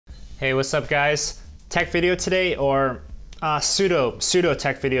Hey, what's up guys? Tech video today, or pseudo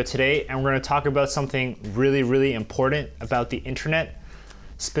tech video today, and we're going to talk about something really important about the internet,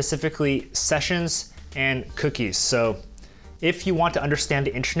 specifically sessions and cookies. So if you want to understand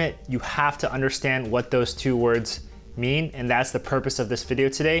the internet, you have to understand what those two words mean, and that's the purpose of this video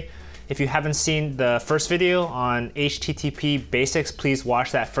today. If you haven't seen the first video on HTTP basics, please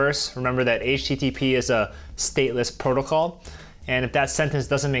watch that first. Remember that HTTP is a stateless protocol. And if that sentence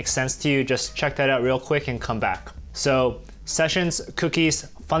doesn't make sense to you, just check that out real quick and come back. So sessions, cookies,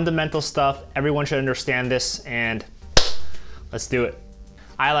 fundamental stuff. Everyone should understand this, and let's do it.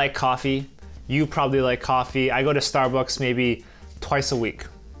 I like coffee. You probably like coffee. I go to Starbucks maybe twice a week.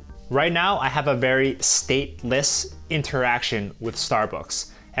 Right now, I have a very stateless interaction with Starbucks.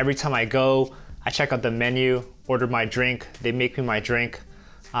 Every time I go, I check out the menu, order my drink, they make me my drink,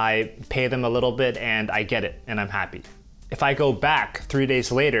 I pay them a little bit, and I get it, and I'm happy. If I go back 3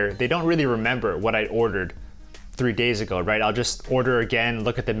 days later, they don't really remember what I ordered 3 days ago, right? I'll just order again,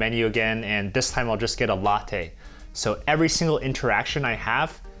 look at the menu again, and this time I'll just get a latte. So every single interaction I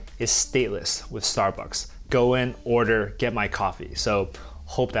have is stateless with Starbucks. Go in, order, get my coffee. So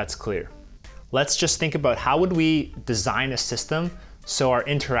hope that's clear. Let's just think about how would we design a system so our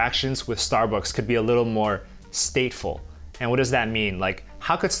interactions with Starbucks could be a little more stateful. And what does that mean? Like,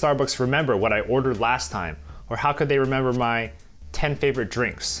 how could Starbucks remember what I ordered last time? Or how could they remember my 10 favorite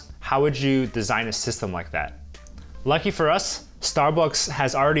drinks? How would you design a system like that? Lucky for us, Starbucks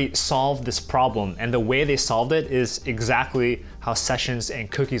has already solved this problem, and the way they solved it is exactly how sessions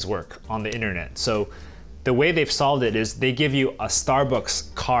and cookies work on the internet. So the way they've solved it is they give you a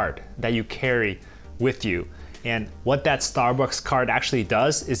Starbucks card that you carry with you. And what that Starbucks card actually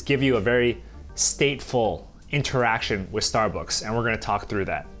does is give you a very stateful interaction with Starbucks, and we're gonna talk through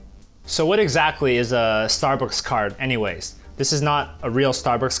that. So what exactly is a Starbucks card anyways? This is not a real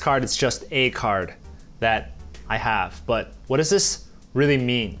Starbucks card, it's just a card that I have. But what does this really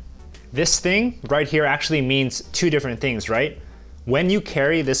mean? This thing right here actually means two different things, right? When you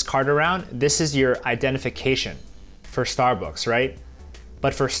carry this card around, this is your identification for Starbucks, right?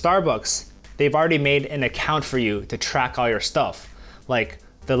 But for Starbucks, they've already made an account for you to track all your stuff. Like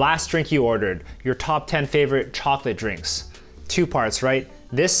the last drink you ordered, your top 10 favorite chocolate drinks. 2 parts, right?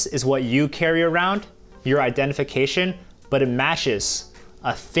 This is what you carry around, your identification, but it matches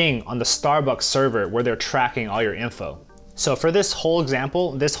a thing on the Starbucks server where they're tracking all your info. So for this whole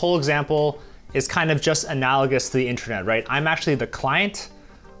example is kind of just analogous to the internet, right? I'm actually the client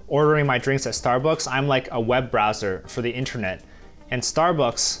ordering my drinks at Starbucks. I'm like a web browser for the internet, and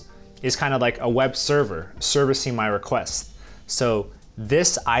Starbucks is kind of like a web server servicing my requests. So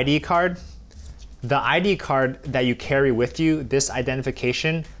this ID card, the ID card that you carry with you, this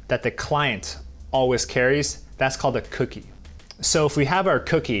identification that the client always carries, that's called a cookie. So if we have our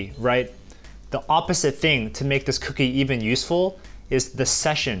cookie, right, the opposite thing to make this cookie even useful is the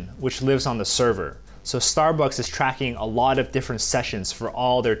session which lives on the server. So Starbucks is tracking a lot of different sessions for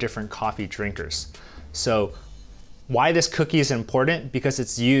all their different coffee drinkers. So why this cookie is important? Because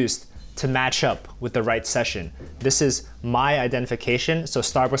it's used to match up with the right session. This is my identification, so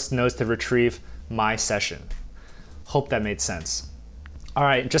Starbucks knows to retrieve my session. Hope that made sense. All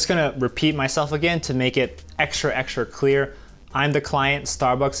right, just gonna repeat myself again to make it extra clear. I'm the client,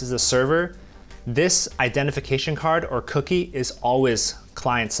 Starbucks is the server. This identification card or cookie is always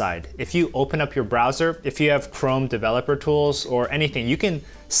client side. If you open up your browser, if you have Chrome developer tools or anything, you can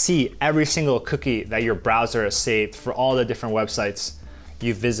see every single cookie that your browser has saved for all the different websites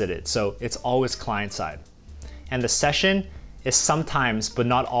you've visited. So it's always client side. And the session is sometimes, but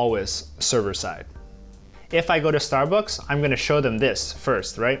not always, server side. If I go to Starbucks, I'm gonna show them this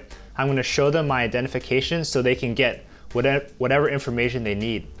first, right? I'm gonna show them my identification so they can get whatever information they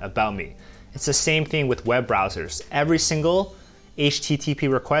need about me. It's the same thing with web browsers. Every single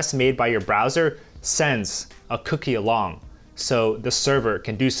HTTP request made by your browser sends a cookie along so the server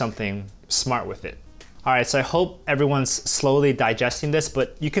can do something smart with it. All right, so I hope everyone's slowly digesting this,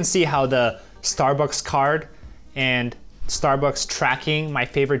 but you can see how the Starbucks card and Starbucks tracking my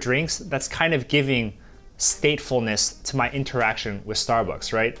favorite drinks, that's kind of giving statefulness to my interaction with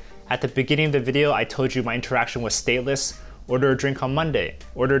Starbucks, right? At the beginning of the video, I told you my interaction was stateless. Order a drink on Monday,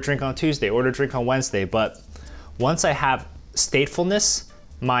 order a drink on Tuesday, order a drink on Wednesday. But once I have statefulness,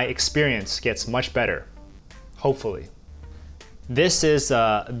 my experience gets much better, hopefully. This is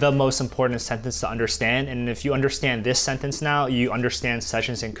the most important sentence to understand, and if you understand this sentence now, you understand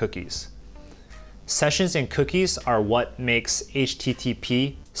sessions and cookies. Sessions and cookies are what makes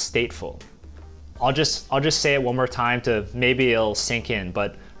HTTP stateful. I'll just say it one more time to maybe it'll sink in,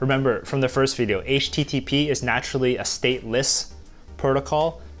 but remember from the first video, HTTP is naturally a stateless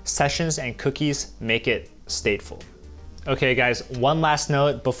protocol. sessions and cookies make it stateful. Okay guys, one last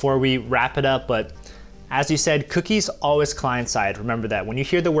note before we wrap it up, but as you said, cookies always client-side. Remember that. When you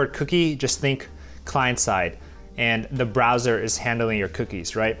hear the word cookie, just think client-side, and the browser is handling your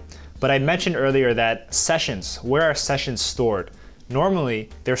cookies, right? But I mentioned earlier that sessions, where are sessions stored? Normally,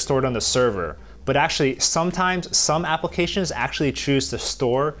 they're stored on the server, but actually sometimes some applications actually choose to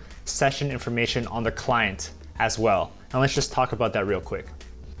store session information on the client as well. And let's just talk about that real quick.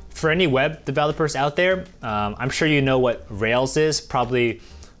 For any web developers out there, I'm sure you know what Rails is, probably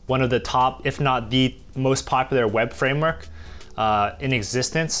one of the top, if not the most popular web framework in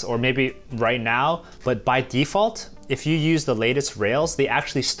existence, or maybe right now. But by default, if you use the latest Rails, they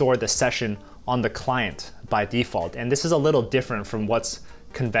actually store the session on the client by default. And this is a little different from what's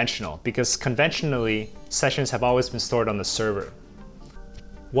conventional, because conventionally, sessions have always been stored on the server.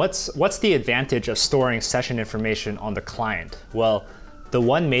 What's the advantage of storing session information on the client? Well, the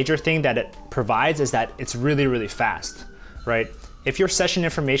one major thing that it provides is that it's really, really fast, right? If your session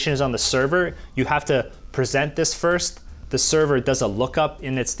information is on the server, you have to present this first. The server does a lookup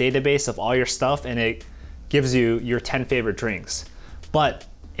in its database of all your stuff, and it gives you your 10 favorite drinks. But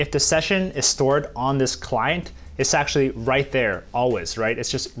if the session is stored on this client, it's actually right there always, right? It's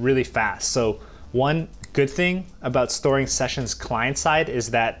just really fast. So one good thing about storing sessions client side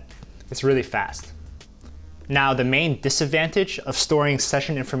is that it's really fast. Now, the main disadvantage of storing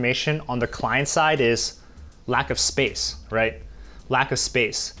session information on the client side is lack of space, right? Lack of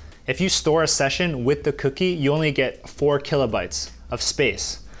space. If you store a session with the cookie, you only get 4 kilobytes of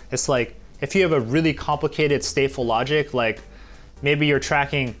space. It's like if you have a really complicated stateful logic, like maybe you're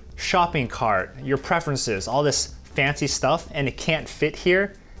tracking shopping cart, your preferences, all this fancy stuff, and it can't fit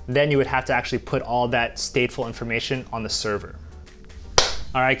here, then you would have to actually put all that stateful information on the server.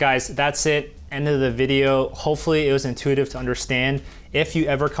 All right, guys, that's it. End of the video. Hopefully it was intuitive to understand. If you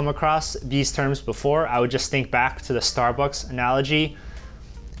ever come across these terms before, I would just think back to the Starbucks analogy.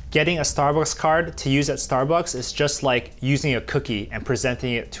 Getting a Starbucks card to use at Starbucks is just like using a cookie and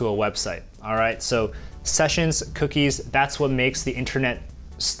presenting it to a website. All right, so sessions, cookies, that's what makes the internet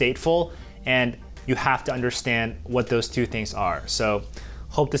stateful, and you have to understand what those two things are. So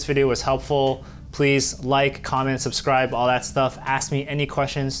hope this video was helpful. Please like, comment, subscribe, all that stuff. Ask me any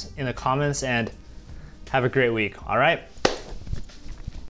questions in the comments, and have a great week. All right.